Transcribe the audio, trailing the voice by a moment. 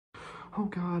Oh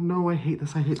God, no, I hate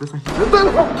this, I hate this, I hate this.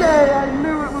 Okay, I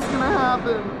knew it was gonna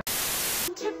happen.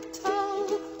 Tiptoe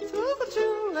through the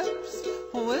tulips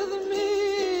with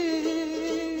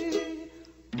me.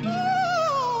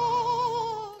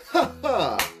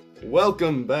 Haha!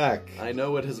 Welcome back. I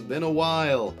know it has been a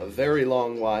while, a very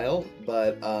long while,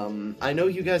 but I know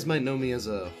you guys might know me as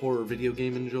a horror video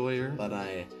game enjoyer, but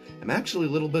I am actually a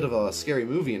little bit of a scary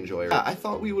movie enjoyer. I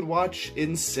thought we would watch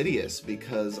Insidious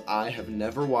because I have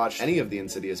never watched any of the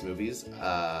Insidious movies.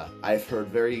 I've heard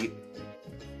very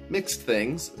mixed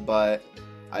things, but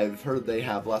I've heard they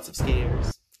have lots of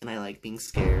scares, and I like being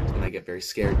scared, and I get very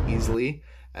scared easily,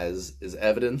 as is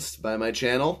evidenced by my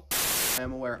channel. I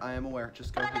am aware,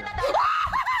 just go here.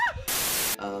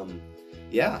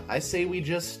 Yeah, I say we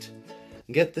just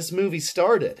get this movie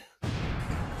started.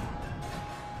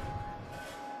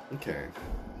 Okay,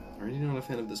 already not a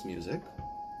fan of this music.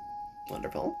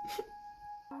 Wonderful.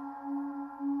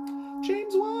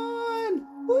 James Wan!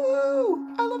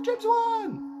 Woo! I love James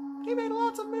Wan! He made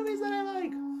lots of movies that I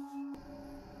like.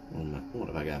 What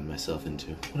have I gotten myself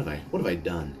into? What have I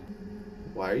done?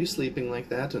 Why are you sleeping like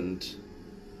that, and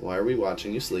why are we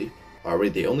watching you sleep? Are we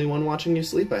the only one watching you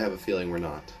sleep? I have a feeling we're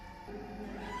not.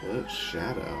 What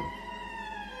shadow?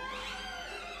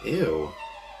 Ew.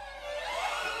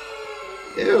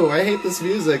 Ew, I hate this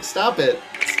music. Stop it.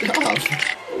 Stop.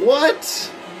 What?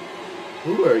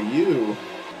 Who are you?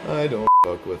 I don't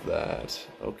fuck with that.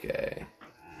 Okay.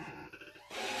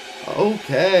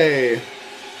 Okay.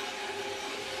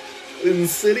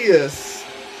 Insidious.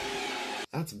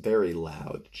 That's very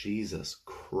loud. Jesus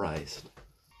Christ.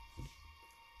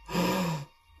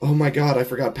 Oh my God, I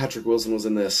forgot Patrick Wilson was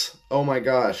in this. Oh my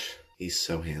gosh. He's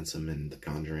so handsome in The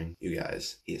Conjuring. You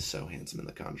guys, he is so handsome in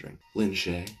The Conjuring. Lin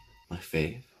Shaye, my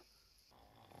fave.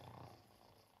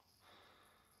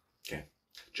 Okay.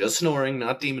 Just snoring,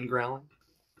 not demon growling.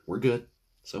 We're good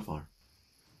so far.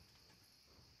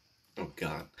 Oh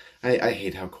God. I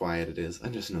hate how quiet it is. I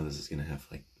just know this is gonna have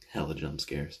like hella jump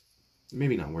scares.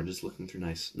 Maybe not, we're just looking through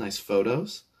nice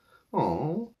photos.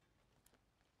 Aww.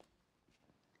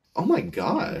 Oh my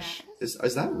gosh. Is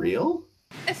that real?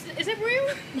 Is it real?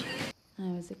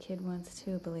 I was a kid once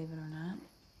too, believe it or not.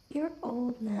 You're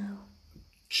old now.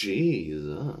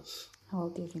 Jesus. How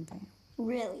old do you think I am?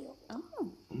 Really? Oh.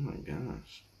 Oh my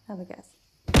gosh. Have a guess.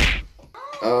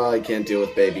 Oh, I can't deal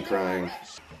with baby crying.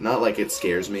 Not like it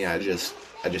scares me, I just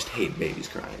hate babies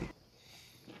crying.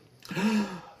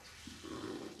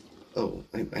 Oh,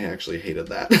 I actually hated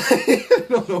that. I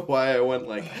don't know why I went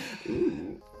like, ooh.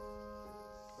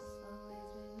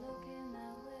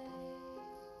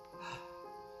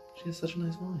 She has such a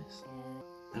nice voice.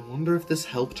 I wonder if this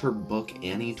helped her book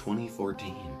Annie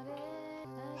 2014.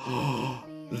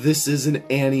 This is an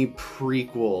Annie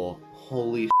prequel.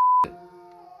 Holy shit.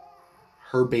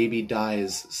 Her baby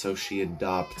dies, so she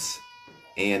adopts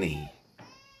Annie. Oh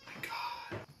my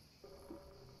God.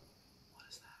 What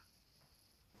is that?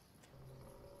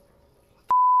 What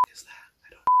the is that? I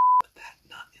don't with that,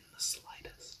 not in the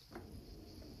slightest.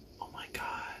 Oh my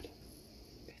God.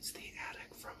 It's the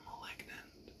attic from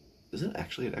Malignant. Is it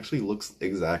actually? It actually looks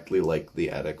exactly like the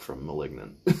attic from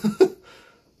Malignant.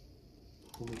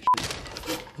 Holy shit.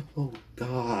 Oh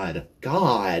God.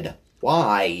 God.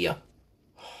 Why?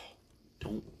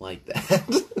 Don't like that.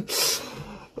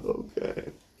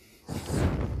 Okay.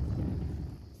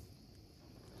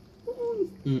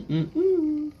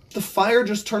 The fire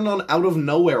just turned on out of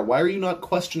nowhere. Why are you not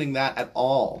questioning that at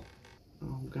all?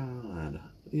 Oh God.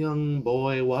 Young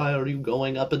boy, why are you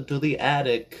going up into the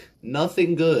attic?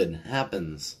 Nothing good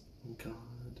happens. Oh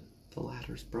God. The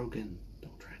ladder's broken.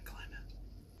 Don't try and climb it.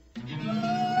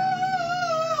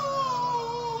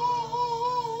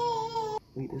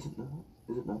 Wait, is it not?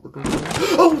 Is it not the broken one?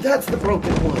 Oh, that's the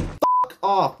broken one! Fuck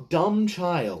off, dumb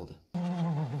child.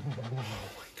 Oh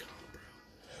my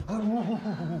God, bro.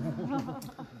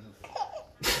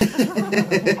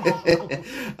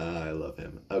 I love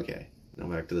him. Okay, now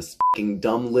back to this fucking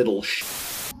dumb little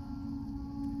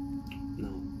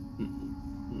No.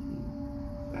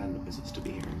 Bad noises to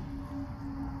be hearing.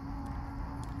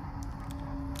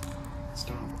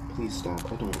 Stop. Please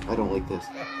stop. I don't like this.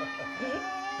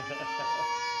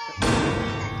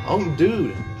 Oh,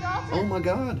 dude. Oh my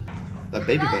God. That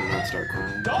baby better not start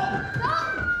crying.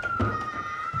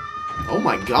 Oh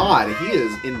my God, he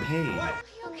is in pain. What?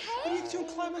 What are you two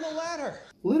climbing the ladder?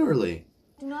 Literally.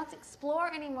 Do not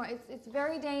explore anymore. It's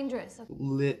very dangerous.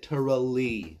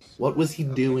 Literally. What was he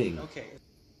doing? Okay.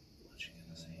 What's she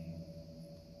gonna say?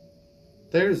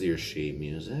 There's your sheet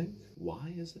music.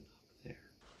 Why is it up there?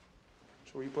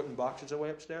 So were you putting boxes away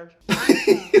upstairs?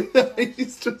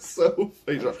 He's just so...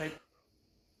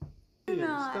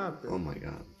 not. Stop it. Oh my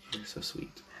god, they're so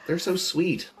sweet. They're so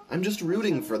sweet. I'm just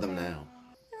rooting for them now.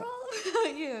 They're all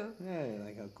about you. Yeah,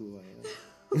 like how cool I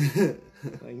am.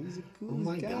 Like, he's a cool Oh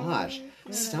my guy. gosh.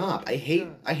 Stop. I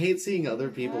hate seeing other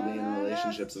people be in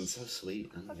relationships and so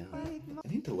sweet. Oh my god. I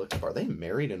need to look. Are they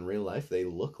married in real life? They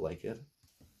look like it.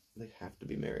 They have to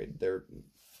be married.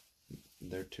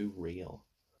 They're too real.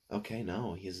 Okay,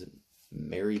 no, he's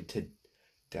married to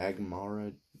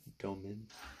Dagmara Domin.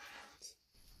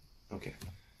 Okay.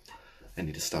 I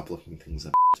need to stop looking things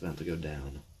up. It's about to go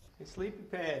down. Hey, sleepy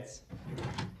pants.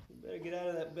 You better get out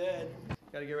of that bed.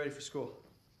 Gotta get ready for school.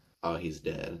 Oh, he's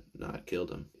dead. No, it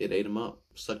killed him. It ate him up.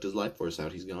 Sucked his life force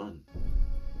out. He's gone.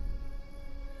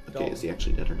 Okay, Dalton. is he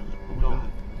actually dead or not? Oh my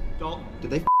god. Dalton, Did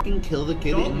they f***ing kill the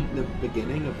kid Dalton. in the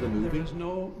beginning of the there movie? is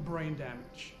no brain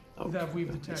damage that we've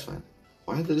detected. That's fine.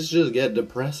 Why did this just get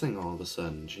depressing all of a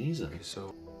sudden? Jesus. Okay,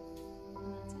 so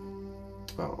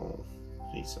Oh,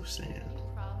 he's so sad.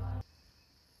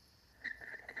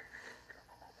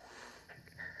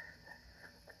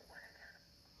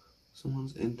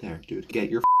 Someone's in there, dude. Get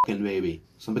your f***ing baby.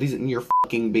 Somebody's in your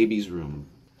f***ing baby's room.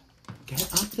 Get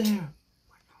up there.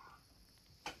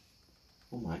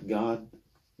 Oh my god.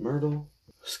 Myrtle.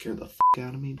 Scared the f***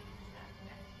 out of me.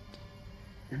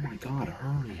 Oh my god,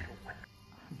 hurry.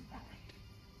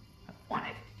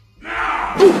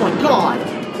 Oh my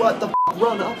god! What the f***?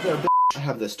 Run up there, bitch! I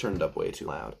have this turned up way too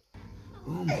loud.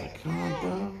 Oh my god,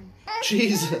 bro.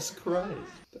 Jesus Christ.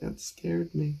 That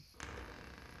scared me.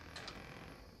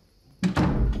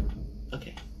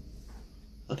 Okay.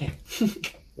 Okay.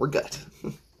 We're good.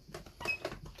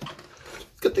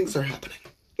 Good things are happening.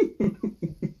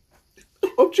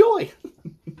 Oh, joy!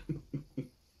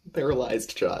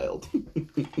 Paralyzed child.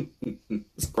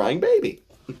 It's a crying baby.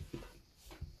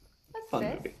 Let's Fun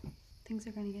fix. movie. Things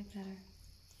are gonna get better.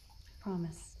 I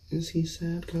promise. Is he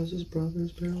sad because his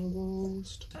brother's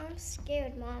paralyzed? I'm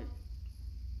scared, Mom.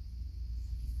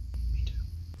 Me too.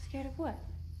 Scared of what?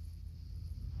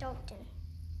 Dalton,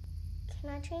 can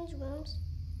I change rooms?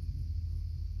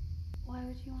 Why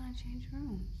would you want to change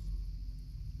rooms?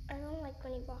 I don't like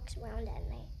when he walks around at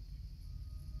night.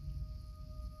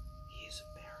 He's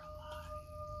paralyzed.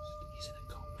 He's in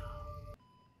a coma.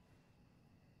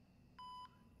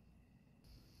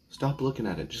 Stop looking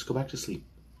at it. Just go back to sleep.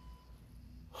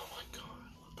 Oh my god.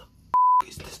 What the f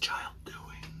is this child doing?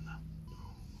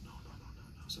 No.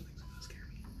 Something's gonna scare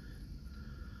me.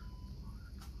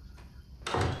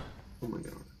 Oh my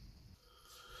god.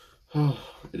 Oh,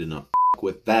 I did not f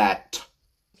with that.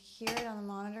 Hear it on the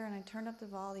monitor, and I turned up the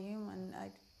volume, and I.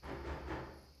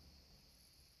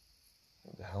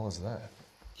 what the hell is that?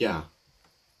 Yeah.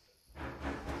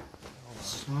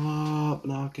 Stop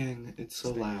knocking. It's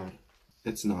so loud.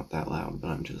 It's not that loud, but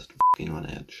I'm just f***ing on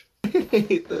edge. I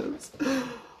hate this.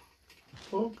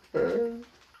 Okay.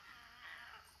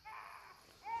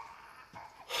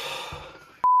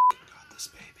 Got this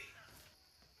baby.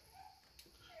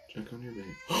 Check on your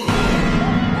baby.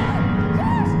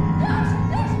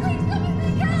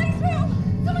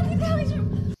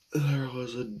 There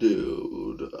was a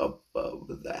dude above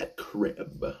that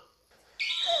crib.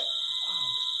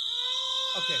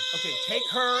 Okay, take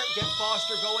her, get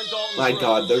Foster, go in Dalton's My room.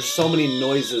 god, there's so many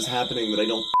noises happening that I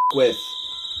don't f with.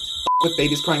 With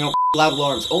babies crying out, loud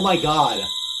alarms. Oh my god.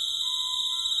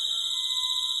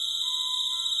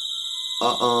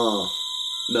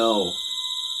 No.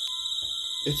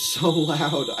 It's so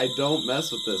loud. I don't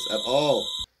mess with this at all.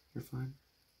 You're fine.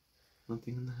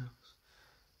 Nothing in the house.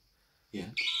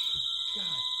 Yet. God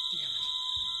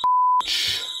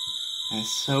damn That's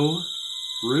so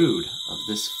rude of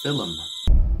this film.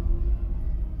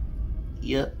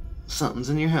 Yep, something's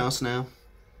in your house now.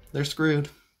 They're screwed.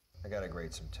 I gotta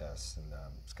grade some tests, and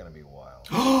it's gonna be a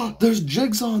while. There's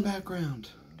Jigsaw in the background.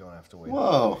 You don't have to wait.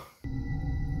 Whoa.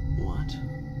 What?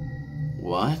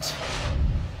 What?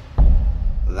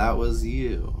 That was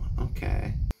you.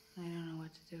 Okay. I don't know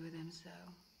what to do with him, so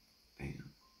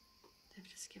Damn. they've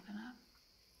just given up.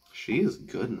 She is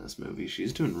good in this movie.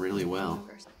 She's doing really well.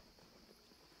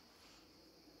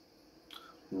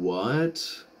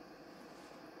 What?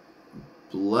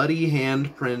 Bloody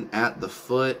handprint at the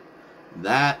foot.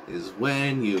 That is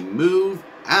when you move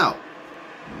out.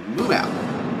 Move out.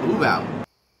 Move out.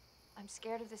 I'm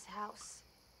scared of this house.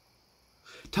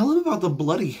 Tell him about the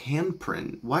bloody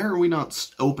handprint. Why are we not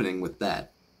opening with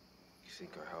that? You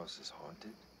think our house is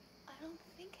haunted? I don't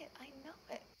think it. I know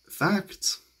it.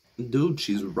 Facts. Dude,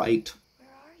 she's right. Where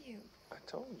are you? I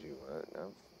told you. I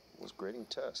was grading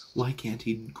tests. Why can't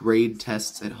he grade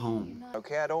tests at home?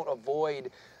 Okay, I don't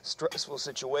avoid stressful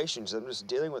situations. I'm just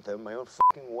dealing with them my own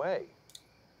fucking way.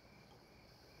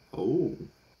 Oh,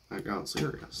 that got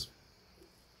serious.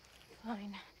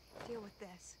 Fine. Deal with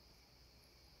this.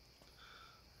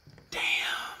 Damn.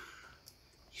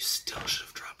 You still should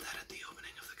have dropped that at the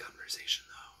opening of the conversation,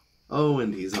 though. Oh,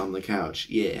 and he's on the couch.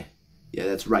 Yeah. Yeah,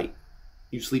 that's right.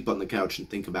 You sleep on the couch and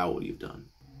think about what you've done.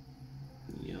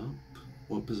 Yup.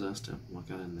 What possessed him? What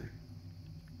got in there?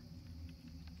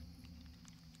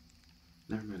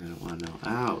 Never mind, I don't want to know.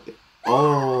 Ow.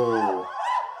 Oh!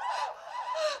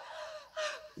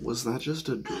 Was that just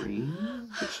a dream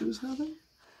that she was having?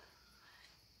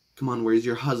 Come on, where's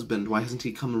your husband? Why hasn't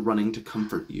he come running to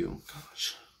comfort you?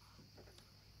 Gosh.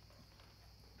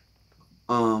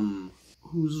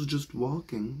 Who's just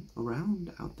walking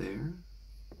around out there?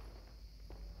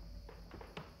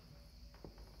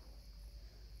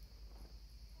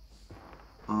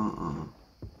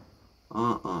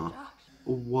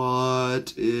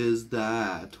 What is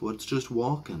that? What's just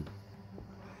walking?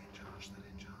 That ain't Josh, that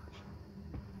ain't Josh.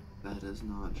 That is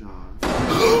not Josh.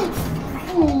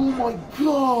 Oh my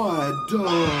god!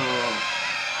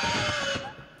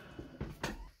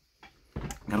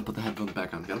 Gotta put the headphones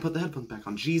back on. Gotta put the headphones back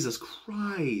on. Jesus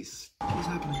Christ! What is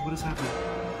happening? What is happening?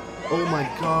 Oh my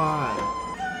god!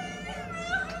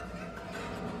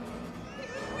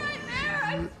 Right there,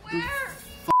 I swear!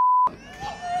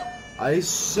 I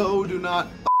so do not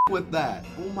with that.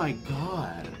 Oh my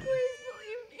god. Please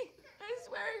believe me. I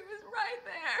swear he was right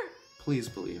there. Please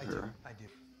believe her. I do.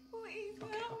 Please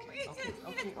help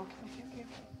me.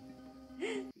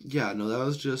 Okay. Yeah, no, that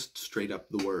was just straight up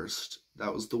the worst.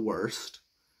 That was the worst.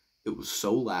 It was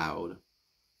so loud.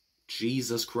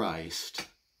 Jesus Christ.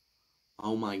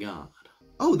 Oh my god.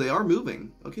 Oh, they are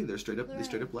moving. Okay, they're straight up. They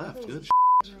straight up left. Good.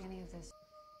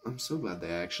 I'm so glad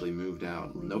they actually moved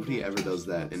out. Nobody ever does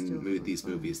that in these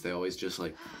movies. They always just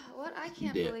like. What I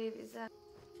can't dip. believe is that.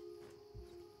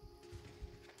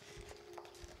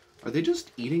 Are they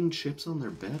just eating chips on their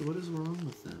bed? What is wrong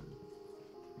with them?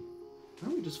 Why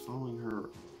are we just following her?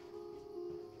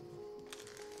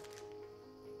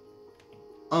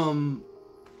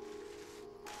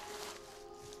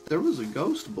 There was a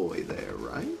ghost boy there,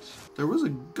 right? There was a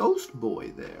ghost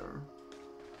boy there.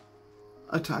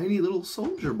 A tiny little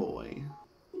soldier boy.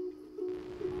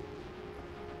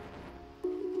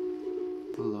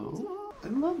 Hello? I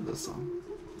love this song.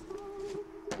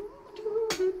 Two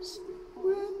hips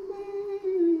with me.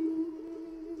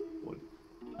 What?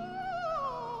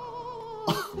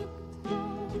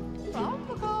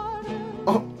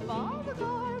 Oh,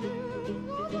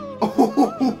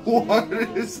 what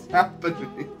is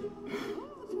happening?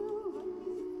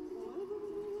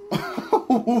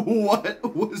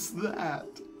 What was that?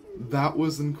 That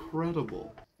was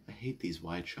incredible. I hate these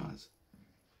wide shots.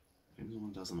 Maybe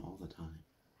one does them all the time.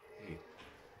 Hey.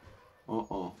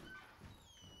 Uh-oh.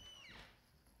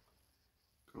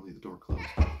 Girl, leave the door closed.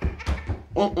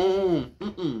 Uh-uh. Mm-mm.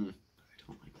 I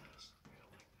don't like this. I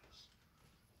don't like this.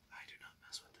 I do not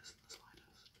mess with this in the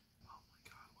slightest. Oh my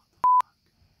god, what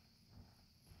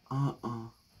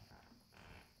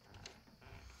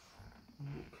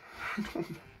the fuck?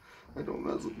 I don't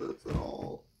mess with this at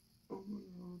all. Oh my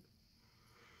god.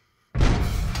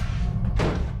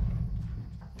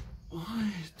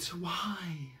 What?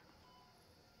 Why?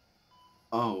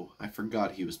 Oh, I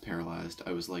forgot he was paralyzed.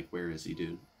 I was like, where is he,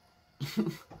 dude?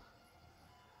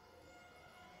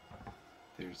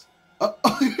 There's...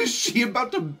 is she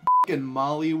about to f***ing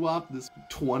mollywop this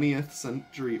 20th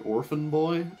century orphan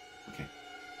boy? Okay.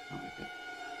 I'll make it.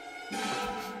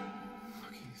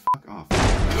 Okay, fuck off.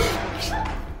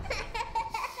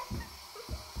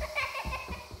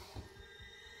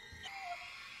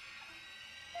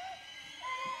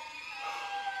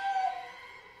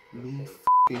 Me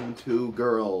f***ing too,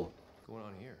 girl. What's going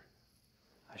on here?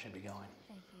 I should be going.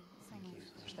 Thank you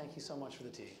so much. Thank you so much for the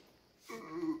tea.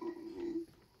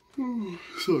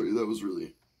 Sorry, that was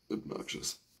really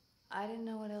obnoxious. I didn't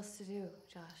know what else to do,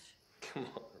 Josh. Come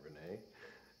on, Renee.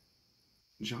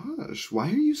 Josh, why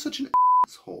are you such an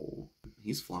asshole?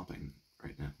 He's flopping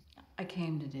right now. I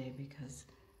came today because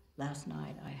last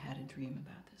night I had a dream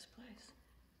about this place.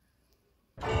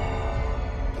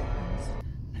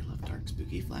 I love dark,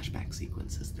 spooky flashback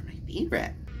sequences. They're my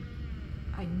favorite.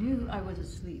 I knew I was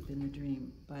asleep in the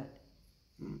dream, but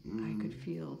I could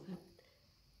feel that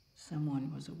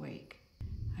someone was awake.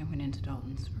 I went into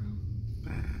Dalton's room.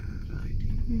 Bad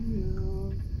idea.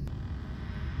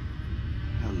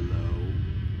 Hello.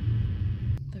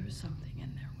 There was something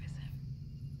in there with him.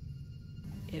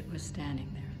 It was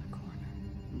standing there in the corner.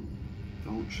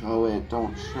 Don't show it.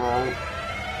 Don't show it.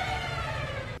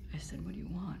 I said, "What do you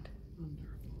want?"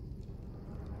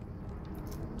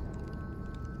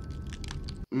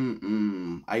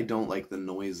 I don't like the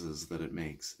noises that it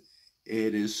makes.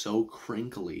 It is so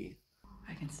crinkly.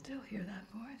 I can still hear that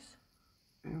voice.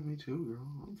 Yeah, me too, girl.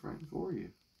 I'm frightened for you.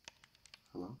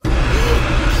 Hello?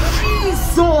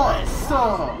 Jesus!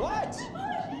 What?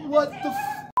 What the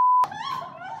f...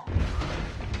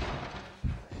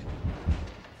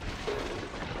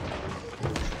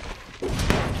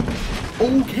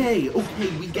 Okay,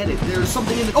 we get it. There's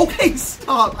something in it. Okay,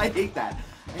 stop! I hate that.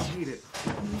 I hate it.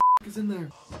 What the f is in there?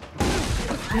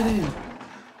 Get in.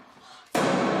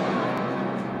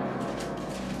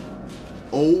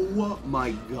 Oh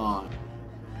my god.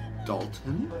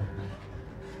 Dalton? Oh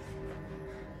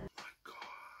my god.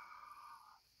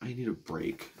 I need a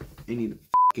break. I need a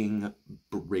fucking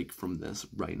break from this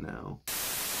right now.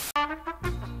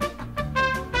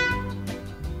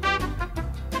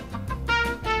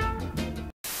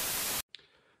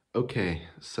 Okay,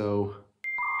 so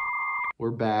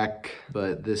we're back,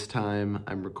 but this time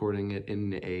I'm recording it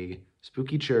in a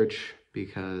spooky church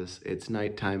because it's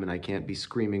nighttime and I can't be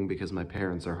screaming because my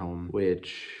parents are home,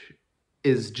 which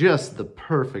is just the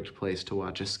perfect place to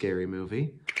watch a scary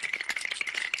movie.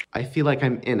 I feel like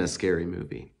I'm in a scary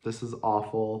movie. This is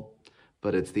awful,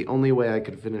 but it's the only way I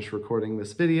could finish recording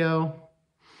this video.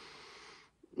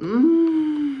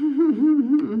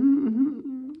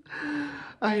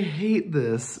 I hate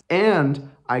this.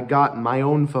 And I got my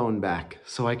own phone back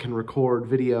so I can record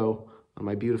video on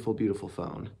my beautiful, beautiful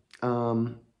phone.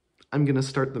 I'm gonna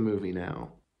start the movie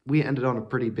now. We ended on a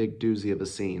pretty big doozy of a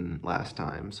scene last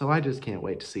time, so I just can't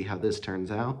wait to see how this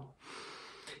turns out.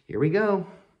 Here we go.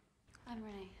 I'm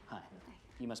Renee. Hi.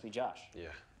 You must be Josh.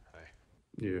 Yeah, hi.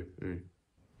 Yeah.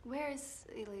 Where's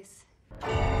Elise?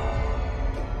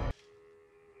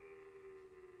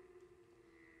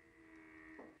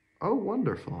 Oh,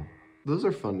 wonderful. Those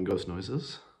are fun ghost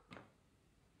noises.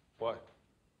 What?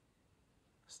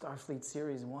 Starfleet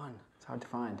Series 1. It's hard to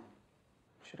find.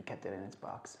 Should have kept it in its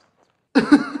box.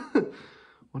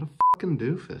 What a fucking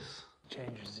doofus.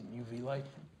 Changes in UV light.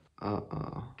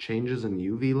 Changes in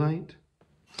UV light?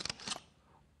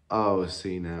 Oh,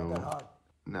 see now.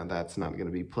 Now that's not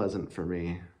gonna be pleasant for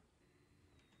me.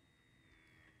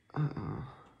 No,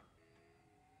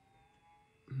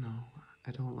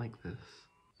 I don't like this.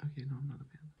 Okay, no, I'm not a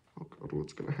fan. Oh god,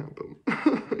 what's gonna happen?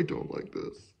 I don't like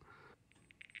this.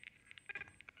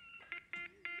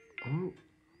 Oh.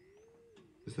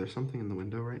 Is there something in the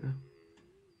window right now?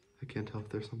 I can't tell if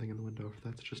there's something in the window or if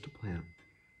that's just a plant.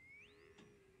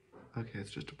 Okay, it's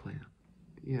just a plant.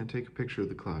 Yeah, take a picture of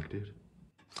the clock, dude.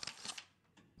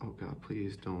 Oh god,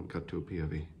 please don't cut to a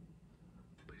POV.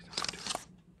 Please don't cut to it.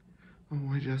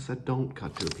 Oh, I just said don't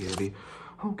cut to a POV.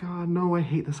 Oh god, no, I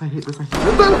hate this, I hate this, I hate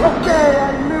this. Okay,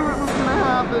 I knew it was gonna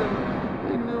happen.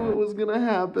 I knew it was gonna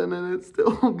happen and it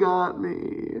still got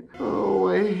me. Oh,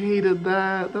 I hated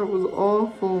that. That was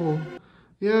awful.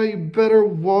 Yeah, you better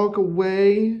walk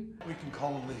away. We can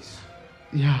call Elise.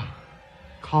 Yeah,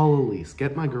 call Elise.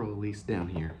 Get my girl Elise down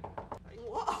here.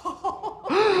 Whoa!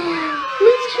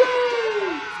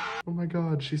 Oh my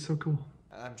god, she's so cool.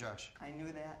 I'm Josh. I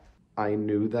knew that. I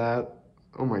knew that.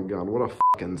 Oh my god, what a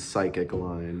fucking psychic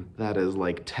line. That is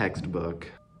like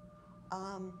textbook.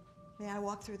 May I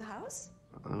walk through the house?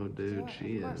 Oh dude,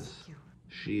 she is. Thank you.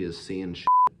 She is seeing shit.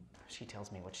 She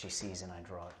tells me what she sees and I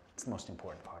draw it. It's the most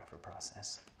important part of her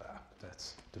process.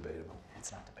 That's debatable.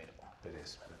 It's not debatable. It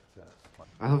is.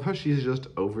 I love how she's just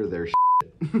over their shit.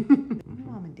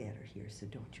 Mom and Dad are here, so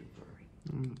don't you worry.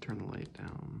 I'm gonna turn the light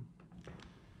down.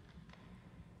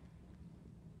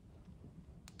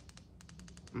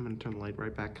 I'm gonna turn the light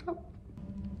right back up.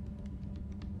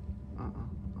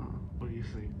 What do you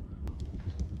see?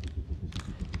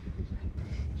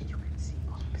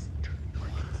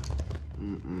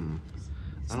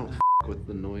 I don't f with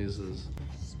the noises.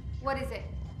 What is it?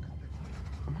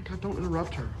 Oh my god, don't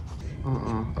interrupt her.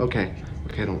 Okay,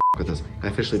 don't f with this. I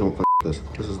officially don't f with this.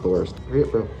 This is the worst. Hurry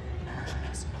up, bro.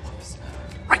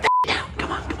 Write that down.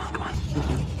 Come on.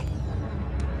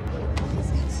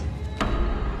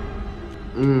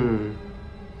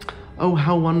 Oh,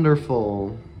 how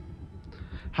wonderful.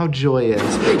 How joyous.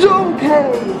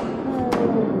 Okay!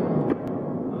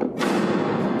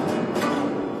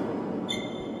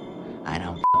 I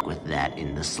don't f with that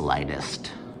in the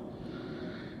slightest.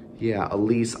 Yeah,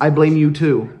 Elise, I blame you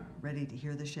too. Ready to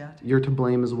hear this yet? You're to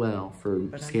blame as well for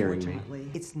But scaring me.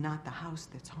 unfortunately, it's not the house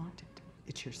that's haunted.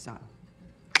 It's your son.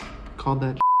 Called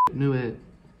that shit, knew it.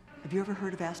 Have you ever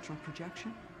heard of astral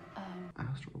projection?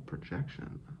 Astral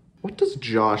projection. What does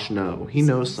Josh know? He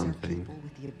knows These are something. people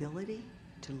with the ability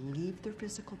to leave their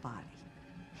physical body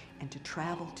and to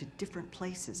travel to different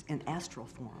places in astral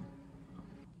form.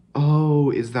 Oh,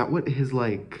 is that what his,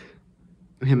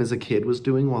 him as a kid was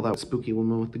doing while that spooky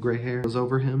woman with the gray hair was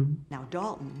over him? Now,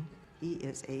 Dalton He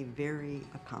is a very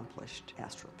accomplished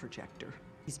astral projector.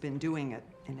 He's been doing it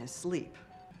in his sleep.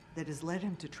 That has led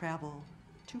him to travel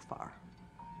too far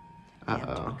and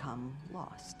to become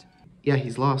lost. Yeah,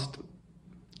 he's lost.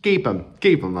 Keep him.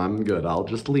 Keep him. I'm good. I'll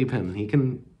just leave him. He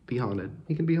can be haunted.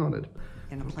 He can be haunted.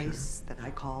 In a place that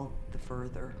I call the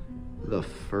Further. The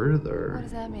Further? What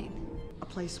does that mean? A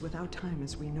place without time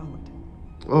as we know it.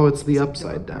 Oh, it's the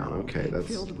Upside Down. Okay, that's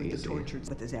filled with easy. the tortured,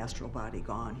 with his astral body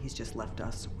gone. He's just left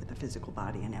us with a physical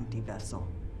body, an empty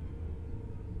vessel.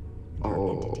 And there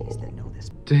are entities that know this.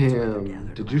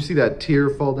 Damn. Did you see that tear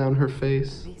fall down her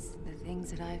face? These the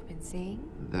things that I've been seeing?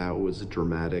 That was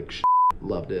dramatic.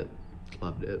 Loved it.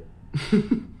 Loved it.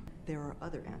 There are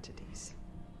other entities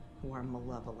who are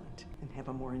malevolent and have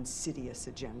a more insidious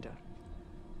agenda.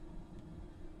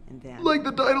 And then, like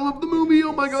the title of the movie.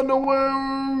 Oh my god, no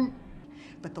way.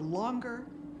 But the longer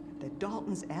that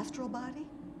Dalton's astral body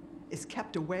is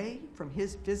kept away from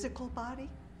his physical body,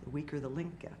 the weaker the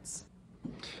link gets.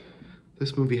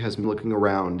 This movie has me looking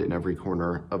around in every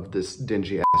corner of this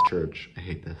dingy ass church. I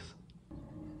hate this.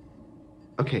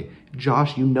 Okay,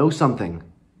 Josh, you know something.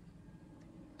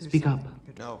 Speak up.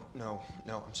 No,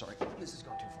 I'm sorry. This has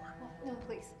gone too far. No,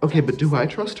 please. Okay, but do I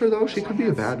trust her though? She could be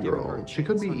a bad girl. She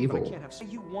could be evil.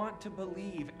 You want to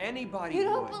believe anybody You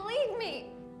don't would. believe me.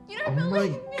 You Oh don't my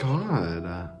believe me.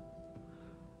 god.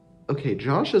 Okay,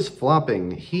 Josh is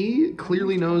flopping. He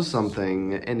clearly knows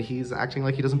something, and he's acting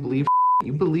like he doesn't believe.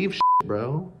 You believe,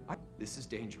 bro. This is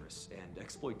dangerous and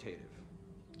exploitative.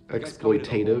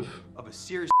 Exploitative. Of a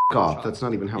serious God, that's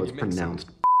not even how it's pronounced.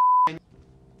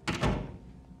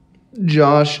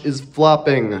 Josh is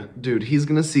flopping. Dude, he's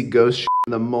gonna see ghost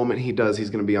the moment he does, he's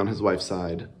gonna be on his wife's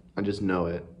side. I just know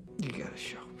it. You gotta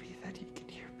show me that he can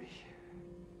hear me.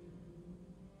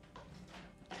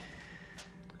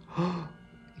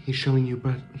 He's showing you,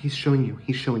 but he's showing you.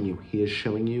 He's showing you. He is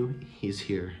showing you. He's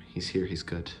here. He's here. He's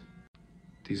good.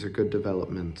 These are good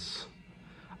developments.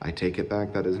 I take it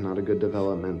back. That is not a good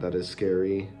development. That is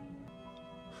scary.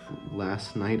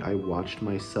 Last night I watched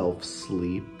myself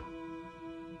sleep.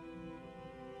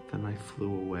 Then I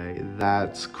flew away.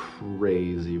 That's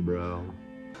crazy, bro.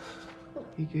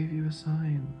 He gave you a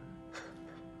sign.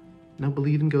 Now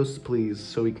believe in ghosts, please,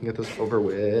 so we can get this over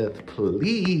with,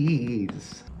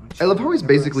 please. I love how he's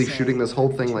basically shooting this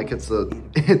whole thing like it's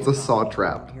a saw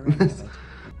trap.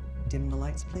 Dim the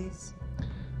lights, please.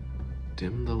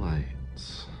 Dim the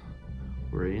lights.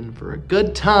 We're in for a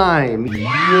good time. Yay!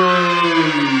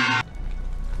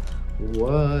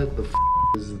 What the f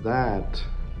is that?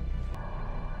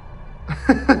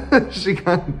 she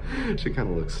kind of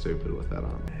looks stupid with that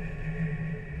on.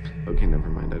 Okay, never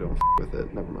mind. I don't f with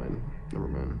it. Never mind. Never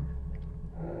mind.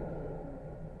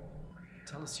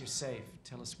 Tell us you're safe.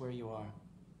 Tell us where you are.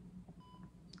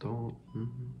 Don't.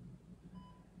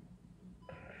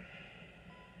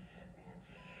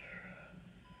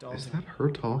 Dalton, Is that her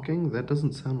talking? That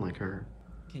doesn't sound like her.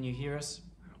 can you hear us?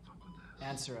 I don't fuck with this.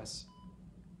 Answer us.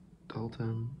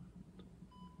 Dalton.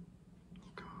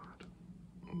 Oh god.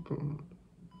 Oh god.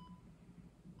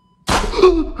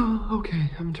 Okay,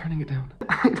 I'm turning it down.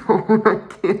 I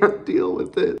can't deal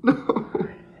with it. No.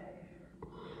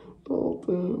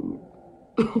 Dalton.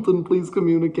 Dalton, please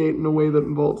communicate in a way that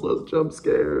involves less jump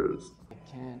scares. I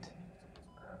can't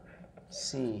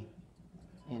see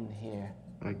in here.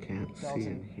 I can't see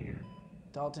in here.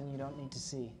 Dalton, you don't need to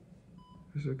see.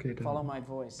 It's okay, Dalton. Follow my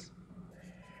voice.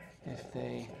 If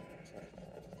they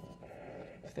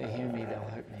hear me, they'll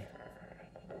hurt me.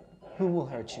 Who will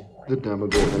hurt you? The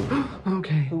Demogorgon.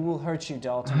 Okay. Who will hurt you,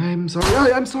 Dalton? I'm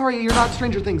sorry. I'm sorry. You're not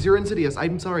Stranger Things. You're Insidious.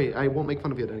 I'm sorry. I won't make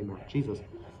fun of you anymore. Jesus.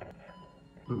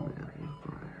 The man with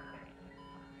fire.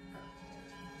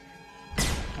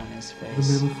 On his face.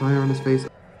 The man with fire on his face.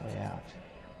 Way out.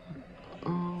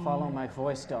 Oh. Follow my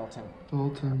voice, Dalton.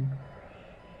 Dalton.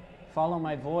 Follow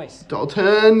my voice.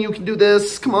 Dalton, you can do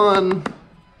this. Come on.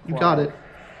 You got it.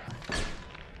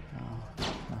 Oh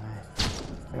my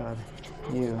God.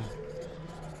 You,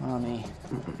 Mommy,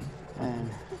 and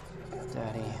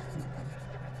Daddy.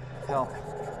 Help.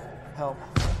 Help.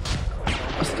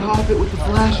 Stop it with the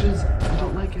flashes. I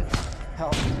don't like it.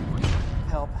 Help.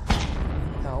 Help.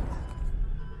 Help.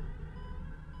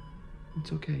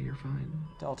 It's okay. You're fine.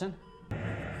 Dalton?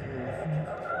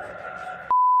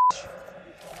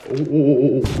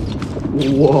 Oh,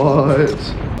 what?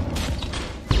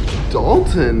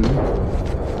 Dalton?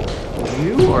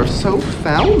 You are so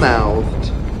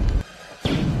foul-mouthed.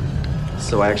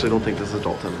 So I actually don't think this is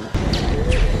Dalton.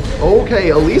 Okay,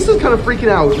 Elisa's kind of freaking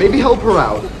out. Maybe help her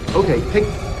out. Okay, take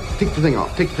the thing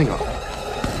off. Take the thing off.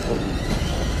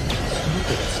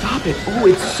 Stop it. Stop it. Oh,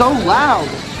 it's so loud.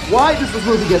 Why does this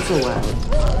movie get so loud?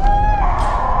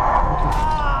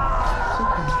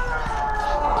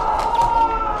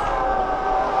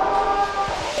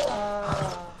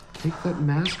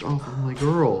 mask off of my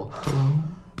girl. Hello?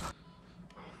 Oh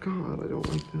God, I don't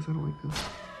like this. I don't like this.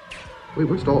 Wait,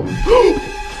 where's Dalton?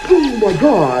 Oh my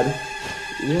God!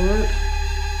 What?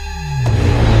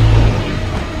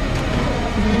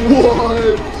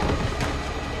 What?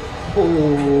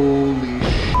 Holy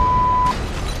sh**.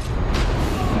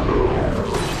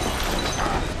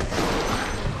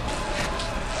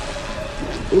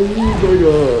 Oh my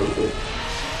God.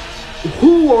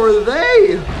 Who are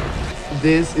they?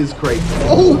 This is crazy.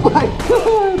 Oh my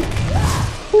God.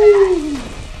 Oh.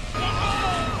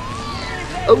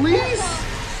 Elise.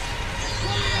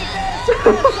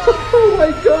 Oh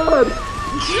my God.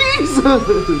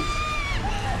 Jesus.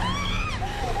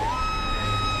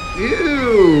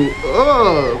 Ew.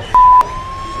 Ugh.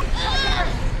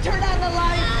 Turn on the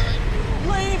light!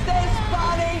 Leave this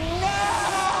body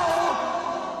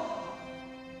now!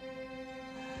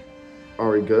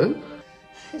 Are we good?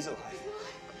 He's alive.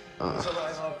 He's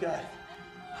alive. Oh, God.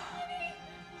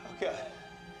 Oh, God.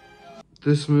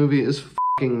 This movie is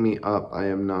f***ing me up. I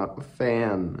am not a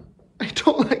fan. I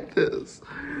don't like this.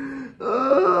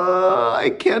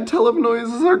 I can't tell if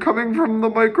noises are coming from the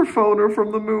microphone or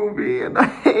from the movie, and I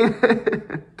hate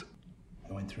it.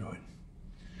 I went through it.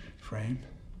 Frame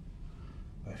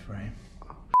by frame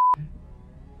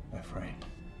by frame.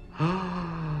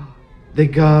 They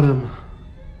got him.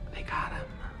 They got him.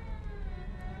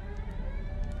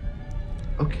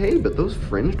 Okay, but those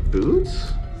fringed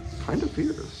boots? Kind of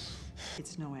fierce.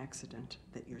 It's no accident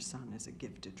that your son is a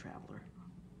gifted traveler.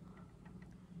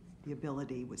 The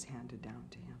ability was handed down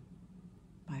to him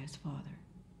by his father.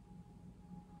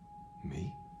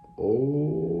 Me?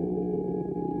 Oh.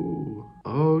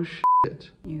 Oh,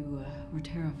 shit. You were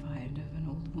terrified of an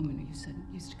old woman who you said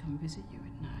used to come visit you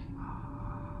at night.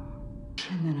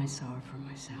 And then I saw her for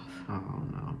myself. Oh,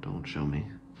 no, don't show me.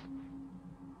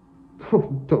 Oh,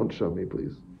 don't show me,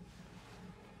 please.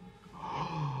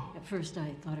 At first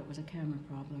I thought it was a camera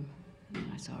problem. And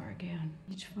then I saw her again.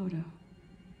 Each photo.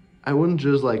 I wouldn't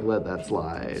just, like, let that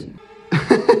slide.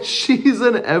 She's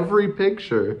in every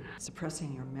picture.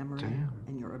 Suppressing your memory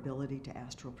and your ability to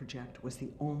astral project was the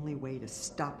only way to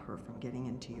stop her from getting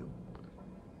into you.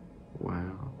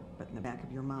 Wow. But in the back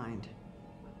of your mind,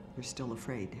 you're still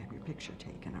afraid to have your picture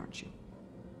taken, aren't you?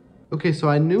 Okay, so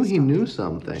I knew he knew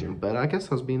something, but I guess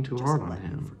I was being too hard on Let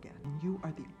him him. forget. You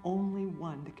are the only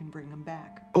one that can bring him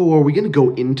back. Oh, are we gonna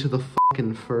go into the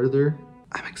fucking further?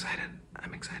 I'm excited.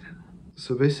 I'm excited.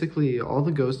 So basically, all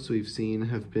the ghosts we've seen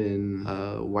have been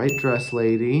White Dress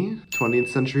Lady, 20th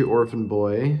Century Orphan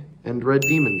Boy, and Red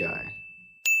Demon Guy.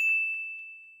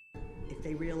 If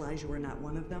they realize you are not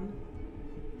one of them,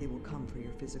 they will come for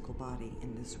your physical body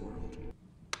in this world.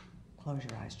 Close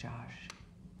your eyes, Josh.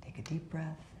 Take a deep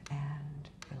breath and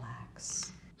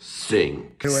relax.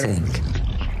 Sink. Sink.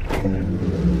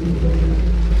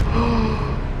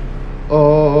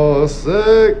 Oh,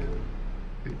 sick.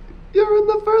 You're in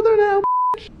the further now.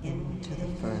 Into the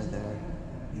further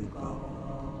you go.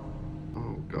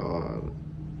 Oh, God.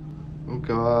 Oh,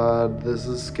 God. This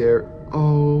is scary.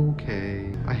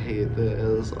 Okay. I hate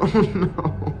this. Oh,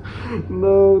 no.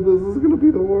 No, this is gonna be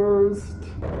the worst.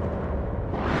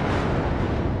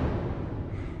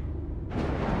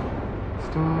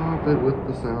 Stop it with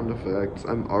the sound effects.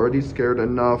 I'm already scared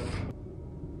enough.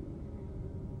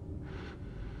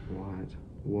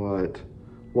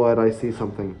 What? I see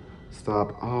something.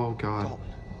 Stop. Oh, God.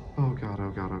 Oh, God,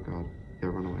 oh, God, oh, God. Yeah,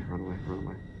 run away, run away, run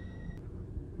away.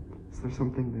 Is there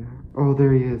something there? Oh,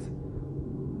 there he is.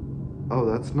 Oh,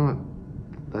 that's not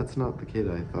the kid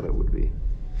I thought it would be.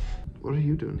 What are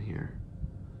you doing here?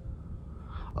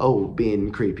 Oh,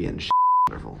 being creepy and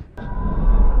wonderful.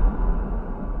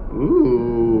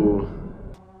 Ooh.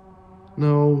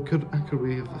 No, could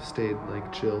we have stayed,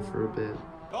 like, chill for a bit?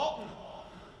 Dalton!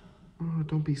 Oh,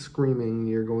 don't be screaming.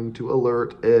 You're going to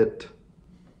alert it.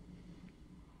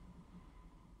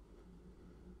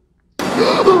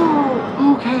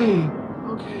 Okay.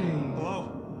 Hello?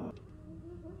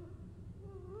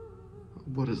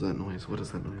 What is that noise? What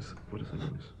is that noise? What is that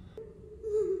noise?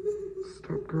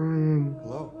 Stop crying.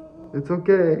 Hello? It's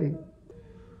okay.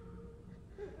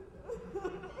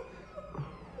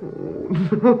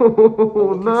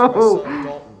 Oh, no.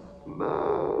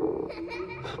 No.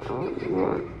 Oh,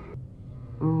 what?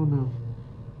 Oh, no.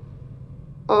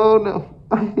 Oh, no.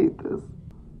 I hate this.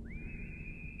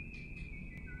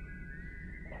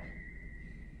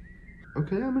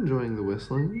 Okay, I'm enjoying the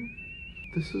whistling.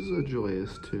 This is a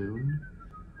joyous tune.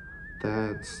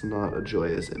 That's not a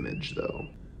joyous image, though.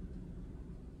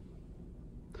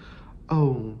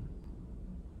 Oh.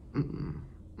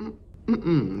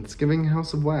 It's giving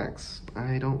House of Wax.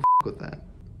 I don't f with that.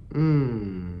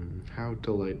 How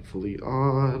delightfully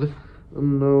odd. Oh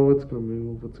no, it's gonna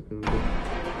move. What's it gonna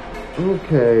do?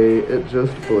 Okay, it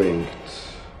just blinked.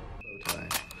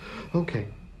 Okay.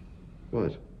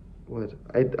 What? What?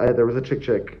 There was a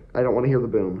chick. I don't want to hear the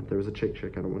boom. There was a chick. I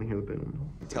don't want to hear the boom.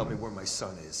 Tell me where my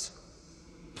son is.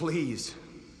 Please.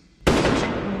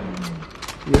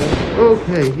 Yeah.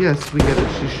 Okay, yes, we get it.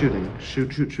 She's shooting.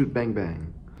 Shoot, bang,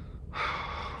 bang.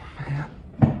 Man.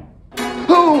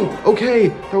 Oh! Okay,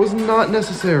 that was not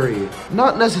necessary.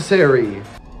 Not necessary.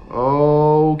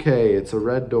 Okay, it's a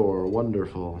red door.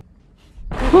 Wonderful.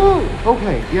 Oh!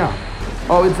 Okay, yeah.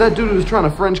 Oh, it's that dude who's trying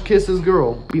to French kiss his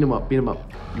girl. Beat him up. You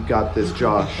got this,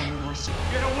 Josh.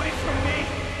 Get away from me!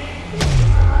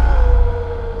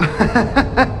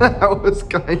 That was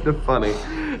kind of funny.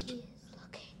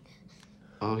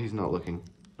 Oh, he's not looking.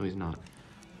 No, he's not.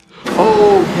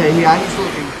 Okay, yeah, he's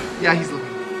looking. Yeah, he's looking.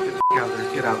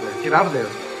 Get out of there. Get out of there.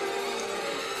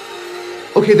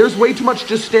 Okay, there's way too much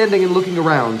just standing and looking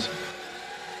around.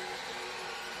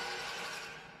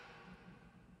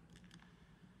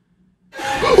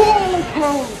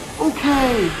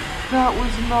 Okay. That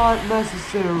was not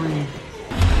necessary.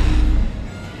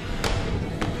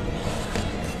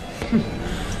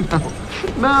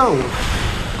 No.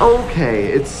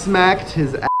 Okay, it smacked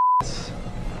his ass.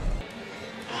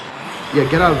 Yeah,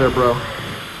 get out of there, bro.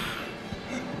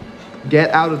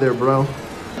 Get out of there, bro.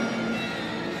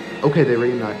 Okay, they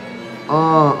reunite.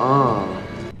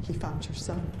 He found your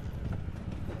son.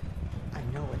 I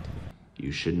know it.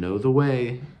 You should know the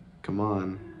way. Come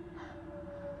on.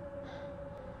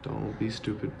 Don't be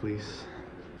stupid, please.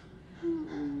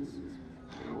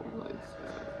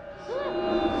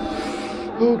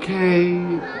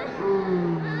 Okay.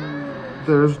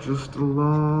 There's just a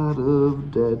lot of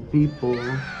dead people.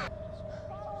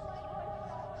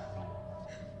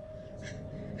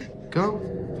 Go.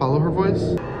 Follow her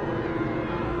voice.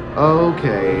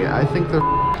 Okay, I think they're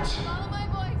f***ed.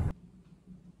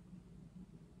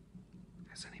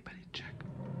 Has anybody checked?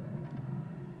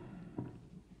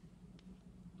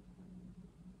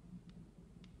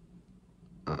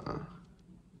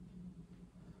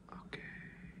 Okay.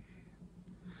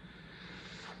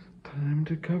 Time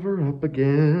to cover up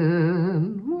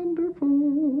again.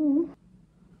 Wonderful.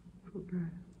 It's okay.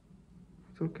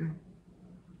 It's okay.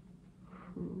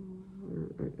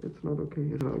 It's not okay.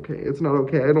 It's not okay. It's not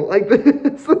okay. I don't like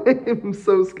this. I'm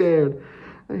so scared.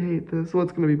 I hate this.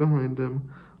 What's going to be behind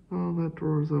him? Oh, that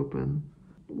drawer's open.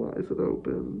 Why is it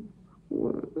open?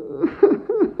 What? Come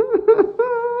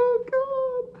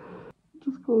on.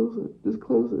 Just close it. Just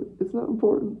close it. It's not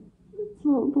important. It's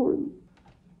not important.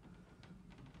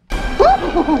 Okay.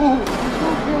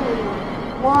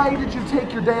 Why did you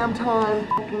take your damn time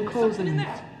fucking closing it?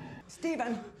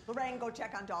 Stephen, Lorraine, go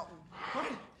check on Dalton.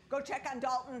 What? Go check on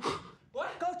Dalton. What?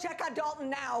 Go check on Dalton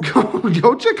now.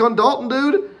 Go check on Dalton,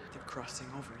 dude. They're crossing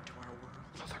over into our world.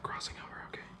 Oh, they're crossing over,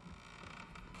 okay.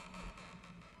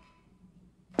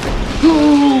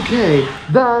 Okay,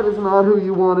 that is not who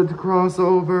you wanted to cross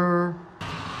over.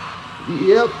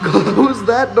 Yep, close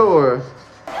that door.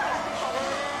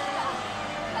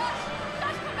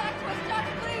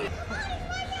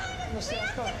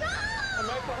 I'm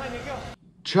right behind you, go.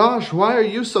 Josh, why are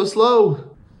you so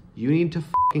slow? You need to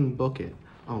fucking book it.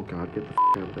 Oh god, get the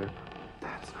out of there.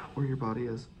 That is not where your body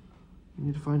is. You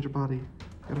need to find your body. You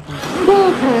gotta find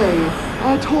Okay,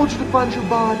 I told you to find your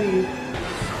body.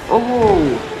 Oh,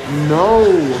 no.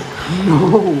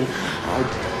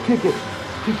 Kick it.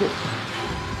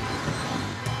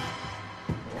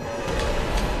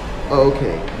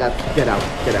 Okay, get out.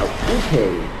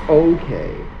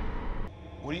 Okay.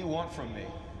 What do you want from me?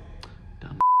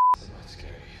 Dumb. I'm not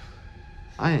scared of you.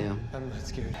 I am. I'm not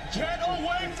scared. Get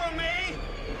away from me!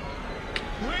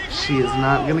 She is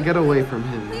not gonna get away from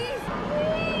him.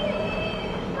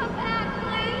 Come back,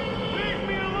 please. Leave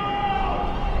me alone!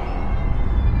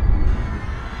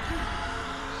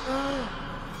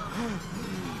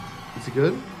 Is he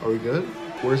good? Are we good?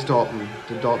 Where's Dalton?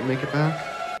 Did Dalton make it back?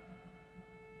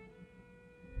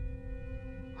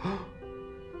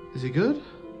 Is he good?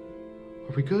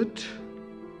 Are we good?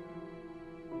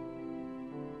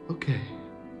 Okay.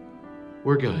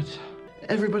 We're good.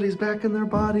 Everybody's back in their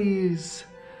bodies.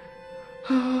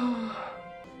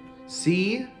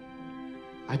 See?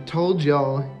 I told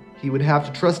y'all he would have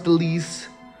to trust Elise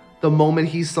the moment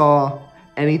he saw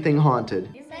anything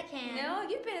haunted. Yes, I can. No,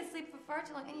 you've been asleep for far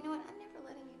too long. And you know what? I'm never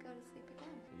letting you go to sleep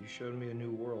again. You showed me a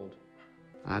new world.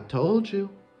 I told you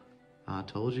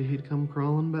he'd come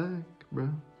crawling back, bro.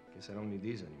 Guess I don't need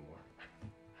these anymore.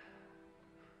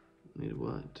 Need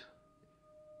what?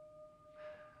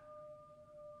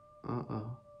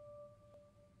 Uh-oh.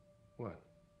 What?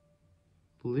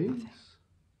 Please?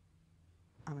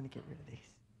 I'm gonna get rid of these.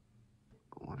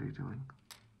 What are you doing?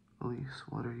 Elise,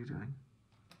 what are you doing?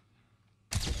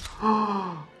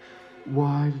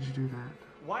 Why did you do that?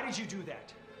 Why did you do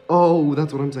that? Oh,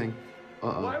 that's what I'm saying.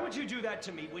 Why would you do that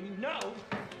to me when you know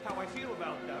how I feel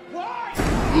about that? Why?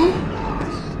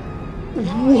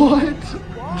 What?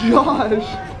 Josh!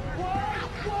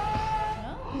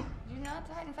 No, you're not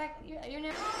tired. In fact, you're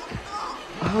never.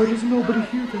 How does nobody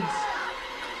hear this?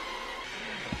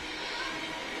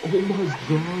 Oh my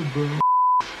god, bro.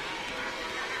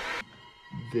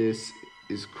 This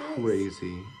is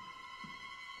crazy.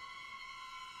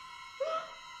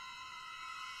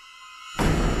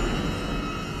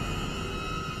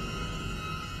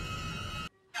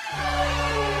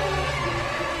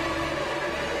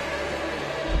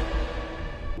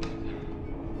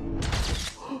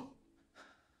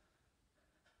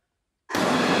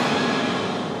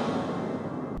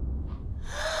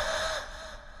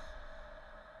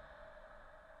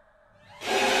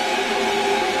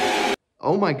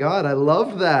 Oh my god, I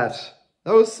loved that.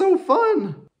 That was so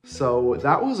fun. So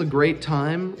that was a great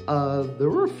time. There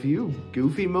were a few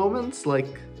goofy moments,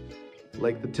 like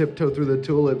the tiptoe through the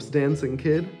tulips dancing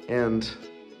kid and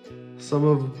some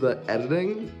of the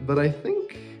editing, but I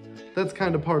think that's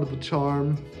kind of part of the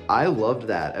charm. I loved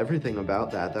that, everything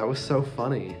about that. That was so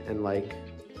funny and like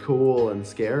cool and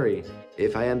scary.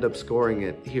 If I end up scoring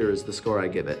it, here's the score I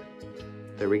give it.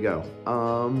 There we go.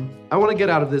 I want to get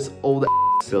out of this old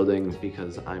building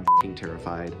because I'm f***ing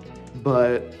terrified.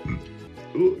 But,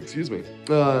 ooh, excuse me.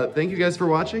 Thank you guys for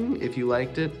watching. If you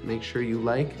liked it, make sure you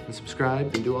like and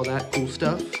subscribe and do all that cool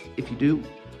stuff. If you do,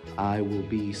 I will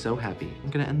be so happy. I'm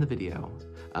gonna end the video.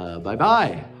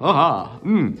 Bye-bye. Haha.